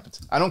ever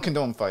happens. I don't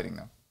condone fighting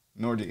though,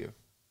 nor do you.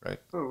 Right?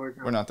 Oh my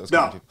God. We're not those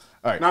kind of people.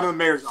 All right. Not in the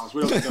mayor's office.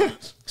 We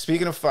don't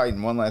Speaking of fighting,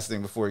 one last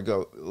thing before we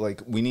go.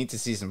 Like, we need to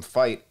see some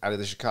fight out of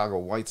the Chicago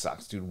White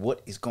Sox. Dude,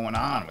 what is going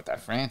on with that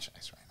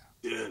franchise right now?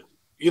 Dude,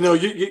 you know,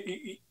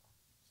 you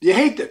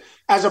hate that.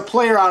 As a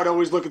player, I would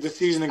always look at the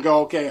season and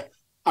go, okay,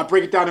 I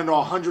break it down into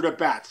 100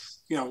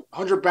 at-bats.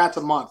 100 bats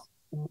a month.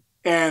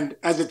 And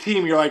as a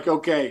team, you're like,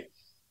 okay,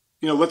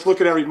 let's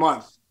look at every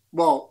month.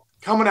 Well,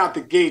 coming out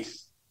the gates,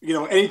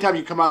 anytime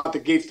you come out the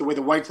gates the way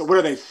the White Sox, what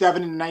are they,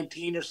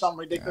 7-19 or something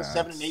ridiculous?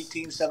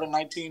 7-18,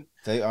 7-19?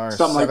 They are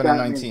something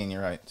 7-19,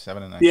 you're right.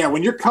 7-19. Yeah,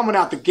 when you're coming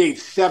out the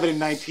gates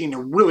 7-19, they're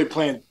really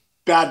playing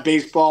bad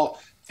baseball.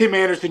 Tim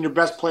Anderson, your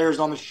best player, is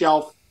on the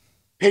shelf.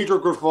 Pedro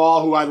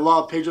Grifol, who I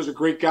love. Pedro's a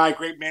great guy,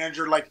 great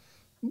manager. Like,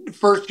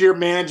 first year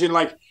managing,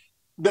 like,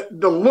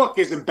 the look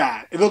isn't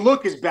bad. The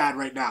look is bad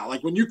right now.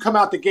 Like, when you come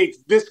out the gates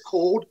this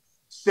cold,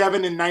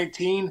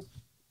 7-19,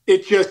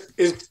 it just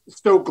is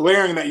so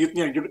glaring that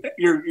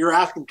you're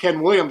asking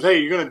Ken Williams, hey,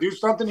 you're going to do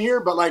something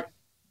here? But like,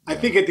 I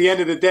think at the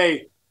end of the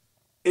day,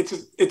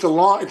 it's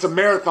a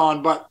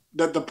marathon. But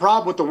the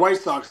problem with the White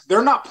Sox,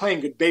 they're not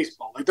playing good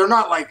baseball. Like, they're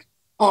not like,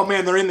 oh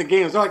man, they're in the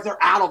games. They're like,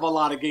 they're out of a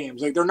lot of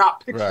games. Like, they're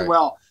not pitching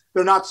well.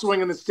 They're not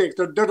swinging the sticks.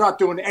 They're not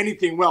doing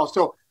anything well.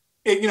 So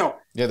they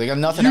got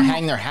nothing to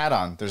hang their hat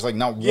on. There's like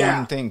not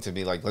one thing to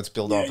be like, let's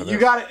build off of this. You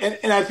got it.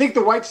 And I think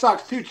the White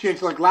Sox too,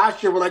 Chinch, like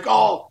last year, we're like,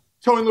 oh,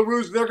 Tony La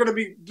Russa, they're going to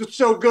be just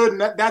so good,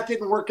 and that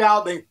didn't work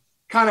out. They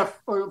kind of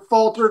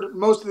faltered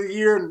most of the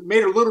year and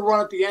made a little run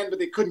at the end, but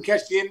they couldn't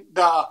catch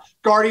the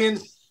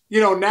Guardians.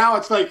 Now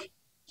it's like,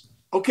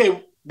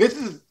 okay, this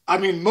is. I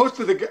mean, most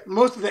of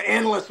the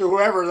analysts or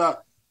whoever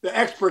the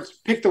experts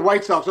pick the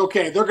White Sox.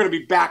 Okay, they're going to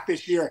be back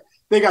this year.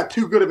 They got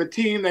too good of a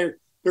team.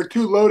 They're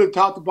too loaded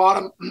top to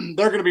bottom.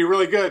 They're going to be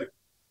really good.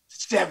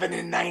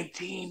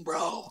 7-19,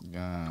 bro.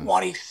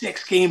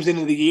 26 games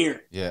into the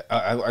year. Yeah,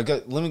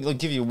 let me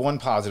give you one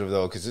positive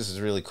though, because this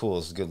is really cool.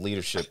 This is good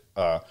leadership.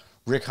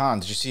 Rick Hahn,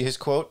 did you see his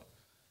quote?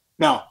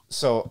 No.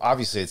 So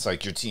obviously it's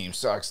like your team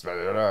sucks. Blah,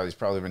 blah, blah. He's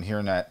probably been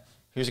hearing that.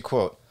 Here's a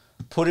quote: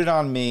 "Put it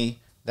on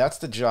me. That's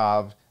the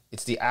job.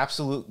 It's the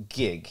absolute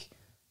gig."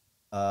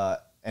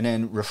 And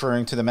then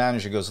referring to the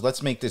manager, goes,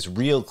 "Let's make this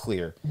real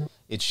clear.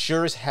 It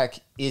sure as heck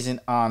isn't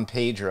on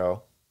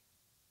Pedro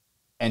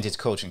and his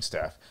coaching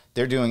staff.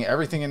 They're doing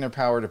everything in their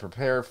power to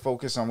prepare,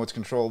 focus on what's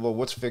controllable,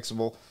 what's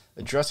fixable,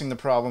 addressing the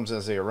problems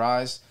as they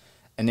arise,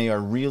 and they are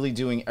really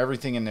doing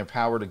everything in their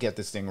power to get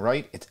this thing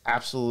right. It's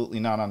absolutely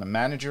not on the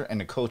manager and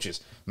the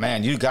coaches."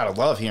 Man, you gotta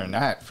love hearing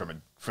that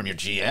from your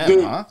GM,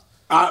 dude,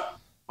 huh?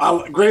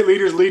 Great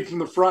leaders lead from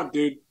the front,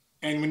 dude.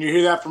 And when you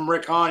hear that from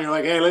Rick Hahn, you're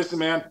like, hey, listen,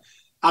 man,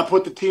 I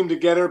put the team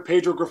together.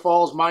 Pedro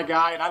Grifol is my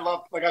guy, and I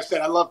love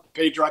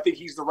Pedro. I think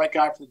he's the right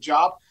guy for the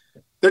job.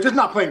 They're just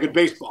not playing good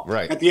baseball.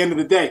 Right. At the end of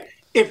the day.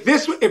 If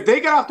they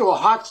got off to a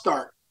hot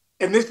start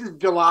and this is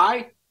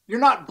July,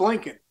 you're not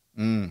blinking.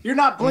 You're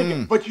not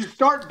blinking. But you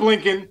start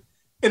blinking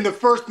in the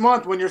first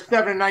month when you're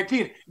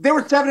 7-19. They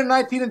were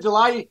 7-19 in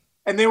July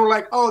and they were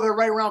like, oh, they're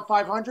right around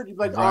 500. You'd be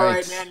like, all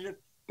right, man,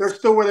 they're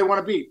still where they want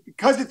to be.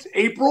 Because it's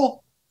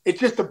April, it's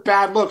just a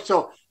bad look.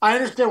 So I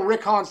understand what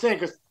Rick Hahn's saying,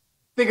 because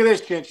think of this,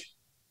 Chinch.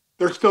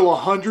 There's still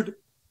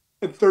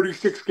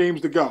 136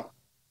 games to go.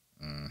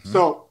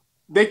 So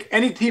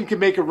any team can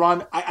make a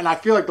run, and I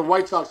feel like the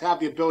White Sox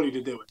have the ability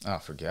to do it. Oh,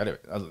 forget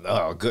it.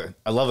 Oh, good.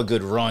 I love a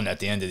good run at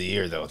the end of the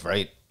year, though,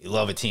 right? You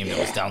love a team that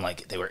was down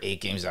like they were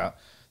 8 games out.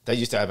 That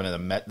used to happen to the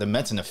Mets. The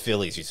Mets and the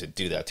Phillies used to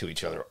do that to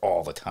each other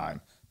all the time.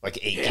 Like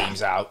 8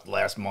 games out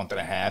last month and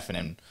a half,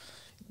 and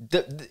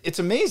then it's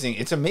amazing.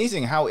 It's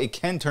amazing how it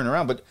can turn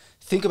around. But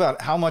think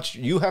about how much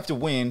you have to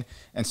win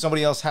and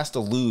somebody else has to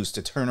lose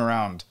to turn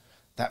around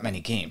that many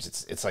games.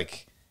 It's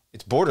like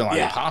it's borderline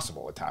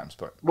impossible at times.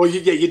 But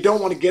you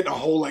don't want to get in a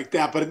hole like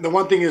that. But the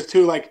one thing is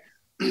too, like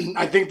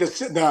I think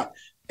the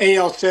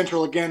AL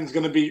Central again is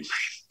going to be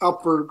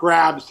up for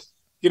grabs.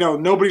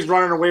 Nobody's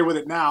running away with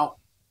it now.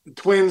 The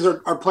Twins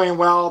are playing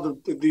well.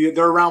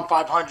 They're around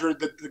 500.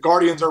 The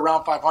Guardians are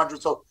around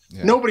 500. So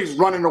nobody's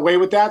running away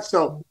with that.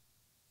 So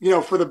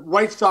for the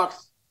White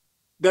Sox,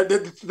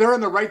 they're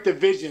in the right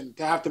division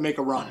to have to make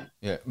a run.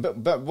 Yeah,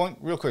 but one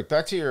real quick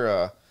back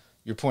to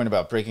your point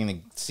about breaking the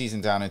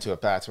season down into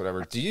at bats,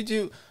 whatever.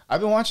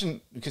 I've been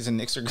watching because the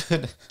Knicks are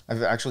good.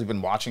 I've actually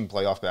been watching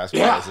playoff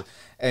basketball,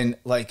 and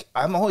like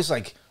I'm always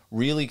like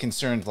really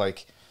concerned,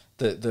 like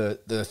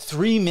the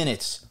 3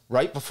 minutes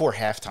right before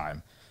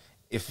halftime.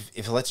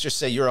 If let's just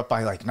say you're up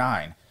by like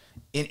 9,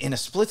 in a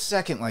split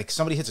second, like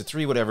somebody hits a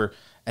 3, whatever,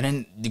 and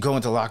then you go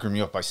into the locker room,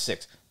 you're up by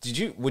 6.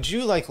 Would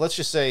you like, let's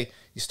just say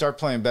you start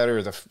playing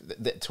better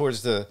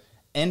towards the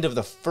end of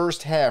the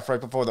first half, right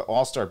before the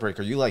All-Star break,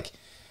 are you like,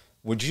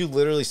 would you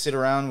literally sit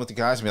around with the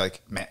guys and be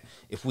like, man,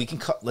 if we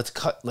can let's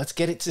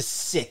get it to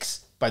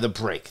 6 by the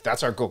break.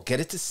 That's our goal. Get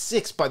it to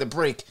 6 by the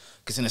break,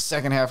 because in the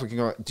second half we can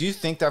go. Do you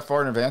think that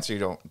far in advance, or you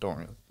don't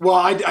really? Well,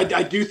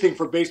 I do think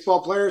for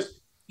baseball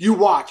players, you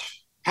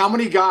watch how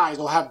many guys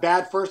will have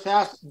bad first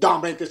halves,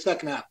 dominate the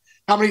second half.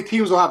 How many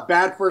teams will have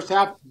bad first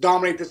half,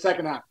 dominate the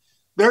second half.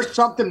 There's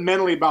something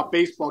mentally about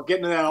baseball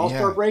getting to that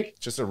All-Star break.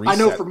 Just a reset. I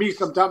know for me,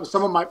 sometimes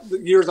some of my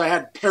years I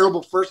had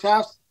terrible first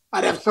halves.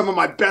 I'd have some of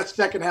my best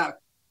second half,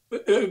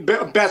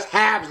 best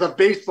halves of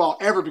baseball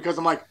ever, because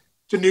I'm like,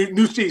 it's a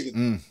new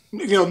season,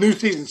 new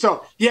season.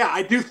 So yeah,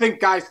 I do think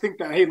guys think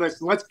that. Hey,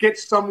 listen, let's get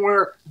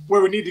somewhere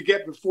where we need to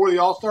get before the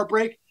All-Star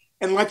break,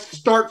 and let's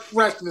start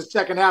fresh in the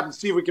second half and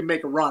see if we can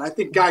make a run. I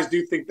think guys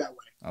do think that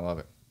way. I love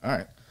it. All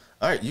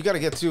right. You got to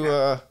get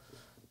to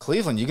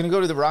Cleveland. You going to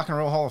go to the Rock and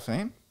Roll Hall of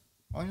Fame?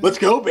 Let's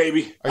go,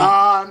 baby.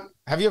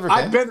 Have you ever been?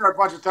 I've been there a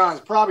bunch of times.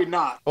 Probably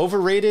not.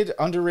 Overrated,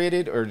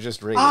 underrated, or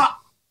just rated?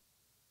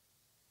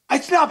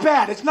 It's not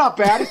bad. It's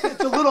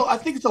a little. I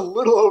think it's a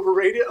little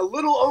overrated.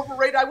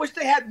 I wish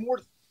they had more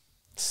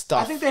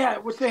stuff.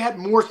 Wish they had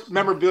more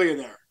memorabilia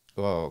there.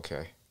 Oh,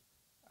 okay.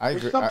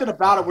 There's something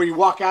about it where you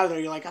walk out of there,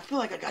 you're like, I feel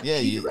like I got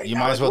cheated right now. You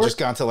might as well just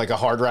gone to like a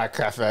Hard Rock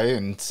Cafe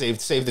and save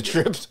the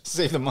trip,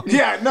 save the money.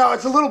 Yeah, no,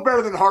 it's a little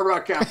better than Hard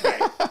Rock Cafe.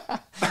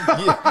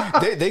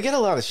 They get a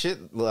lot of shit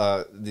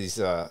these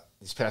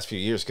past few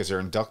years because they're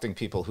inducting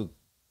people who,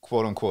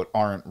 quote unquote,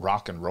 aren't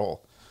rock and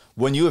roll.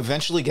 When you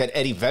eventually get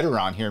Eddie Vedder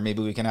on here,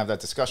 maybe we can have that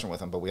discussion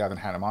with him, but we haven't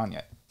had him on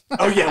yet.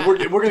 Oh yeah,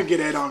 we're gonna get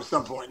Ed on at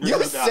some point. You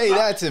say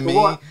that to me.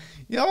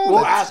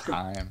 We'll ask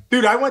him.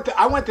 Dude, I went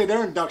to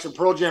their induction,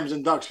 Pearl Jam's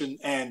induction,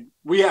 and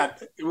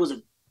it was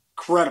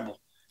incredible.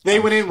 They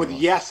went in with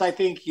Yes, I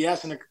think,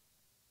 Yes, and a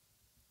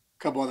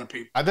couple other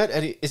people. I bet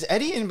is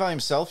Eddie in by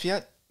himself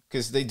yet?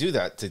 Because they do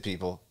that to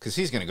people. Because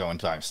he's going to go in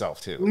by himself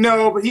too.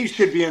 No, but he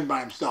should be in by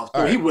himself.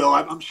 Right. He will.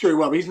 I'm sure he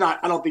will. But he's not.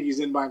 I don't think he's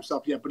in by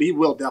himself yet. But he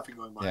will definitely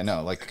go in by himself.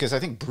 Yeah, no, because I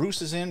think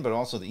Bruce is in, but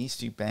also the East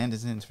Street Band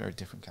is in. It's a very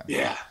different kind of.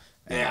 Yeah,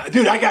 yeah,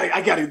 dude. I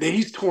got to.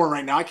 He's touring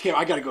right now.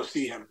 I got to go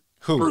see him.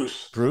 Who?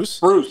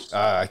 Bruce.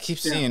 I keep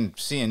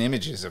seeing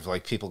images of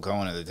like people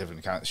going to the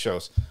different kind of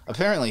shows.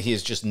 Apparently, he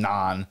is just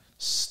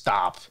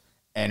non-stop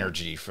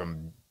energy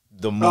from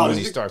the moment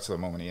he starts to the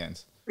moment he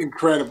ends.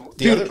 Incredible.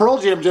 Pearl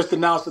Jam just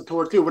announced the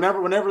tour too.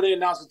 Whenever they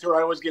announce the tour,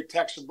 I always get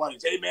texts from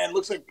buddies. Hey man,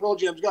 looks like Pearl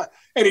Jam's got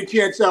any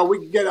chance we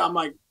can get it. I'm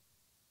like,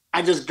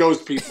 I just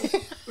ghost people.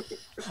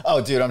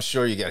 Oh, dude, I'm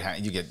sure you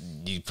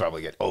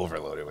probably get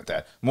overloaded with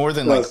that. More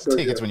than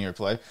tickets when you're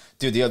playing.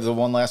 Dude, the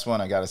one last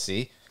one I gotta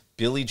see.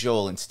 Billy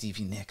Joel and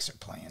Stevie Nicks are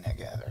playing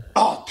together.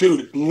 Oh,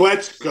 dude,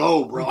 let's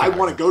go, bro. I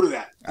want to go to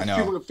that. I know.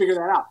 People can figure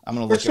that out. I'm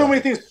gonna look. There's so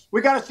many things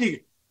we gotta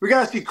see. We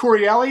got to see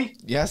Corielli.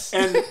 Yes.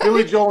 And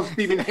Billy Joel and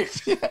Stevie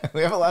Nicks. Yeah, we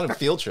have a lot of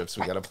field trips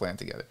we got to plan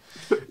together.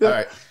 All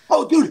right.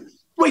 Oh, dude.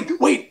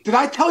 Wait. Did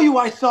I tell you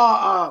I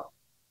saw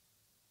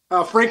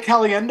Frank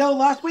Caliendo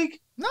last week?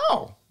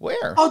 No.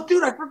 Where? Oh,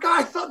 dude, I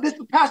forgot. I saw this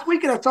past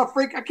weekend. I saw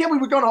Frank. I can't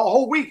believe we're going a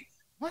whole week.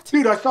 What?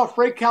 Dude, I saw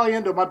Frank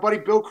Caliendo, my buddy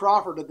Bill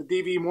Crawford at the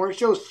DVE Morning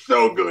Show.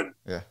 So good.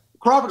 Yeah.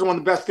 Crawford's one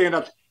of the best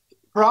stand-ups.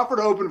 Crawford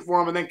opened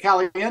for him, and then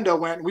Caliendo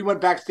went. We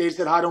went backstage,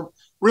 said hi to him.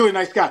 Really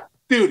nice guy.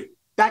 Dude.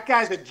 That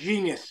guy's a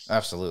genius.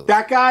 Absolutely.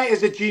 That guy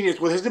is a genius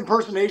with his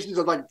impersonations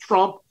of like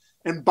Trump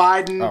and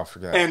Biden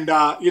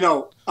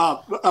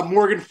and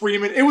Morgan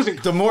Freeman. It was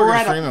incredible. The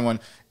Morgan Freeman one.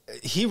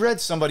 He read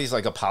somebody's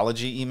like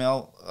apology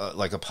email,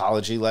 like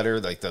apology letter,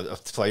 like the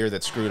player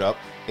that screwed up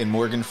in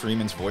Morgan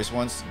Freeman's voice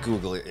once.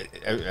 Google it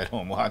at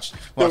home. Watch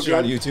it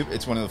on YouTube.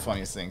 It's one of the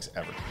funniest things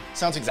ever.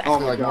 Sounds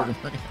exactly like Morgan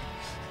Freeman.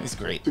 He's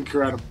great. It's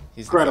incredible.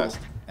 He's incredible. The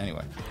best.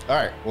 Anyway, all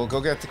right. We'll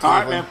go get to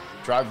Cleveland. All right, man.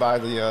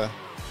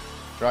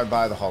 Drive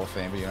by the Hall of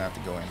Fame, but you don't have to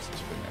go in since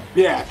you've been there.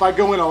 Yeah, if I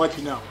go in, I'll let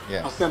you know.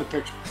 Yeah. I'll send a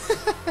picture.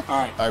 All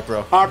right. All right,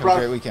 bro. All right, bro. Have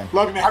a great weekend.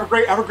 Love you, man.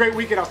 Have a great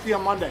weekend. I'll see you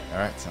on Monday. All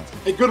right, sounds good.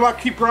 Hey, good luck.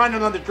 Keep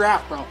grinding on the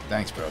draft, bro.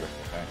 Thanks, brother.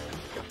 Thanks.